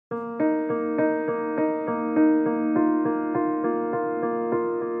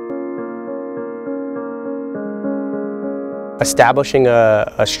establishing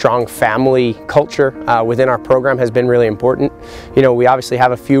a strong family culture within our program has been really important. You know, we obviously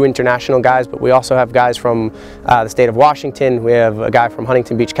have a few international guys, but we also have guys from the state of Washington. We have a guy from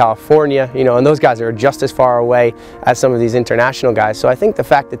Huntington Beach, California, you know, and those guys are just as far away as some of these international guys. So I think the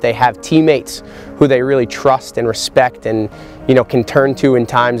fact that they have teammates who they really trust and respect and, you know, can turn to in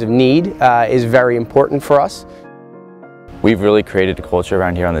times of need is very important for us. We've really created a culture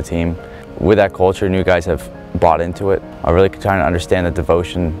around here on the team. With that culture, new guys have bought into it. I'm really trying to understand the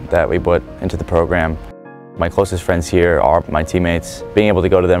devotion that we put into the program. My closest friends here are my teammates. Being able to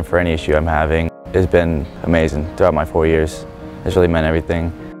go to them for any issue I'm having has been amazing throughout my 4 years. It's really meant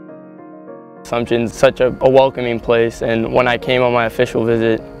everything. Assumption's such a welcoming place, and when I came on my official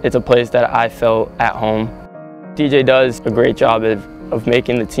visit, it's a place that I felt at home. DJ does a great job of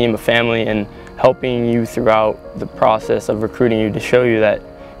making the team a family and helping you throughout the process of recruiting you to show you that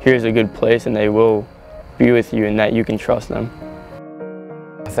here's a good place and they will be with you and that you can trust them.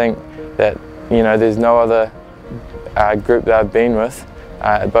 I think that, you know, there's no other group that I've been with,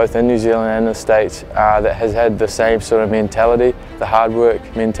 both in New Zealand and the States, that has had the same sort of mentality, the hard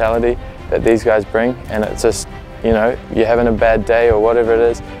work mentality that these guys bring. And it's just, you know, you're having a bad day or whatever it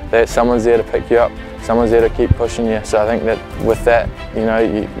is, that someone's there to pick you up, someone's there to keep pushing you. So I think that with that, you know,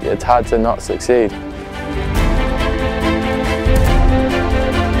 it's hard to not succeed.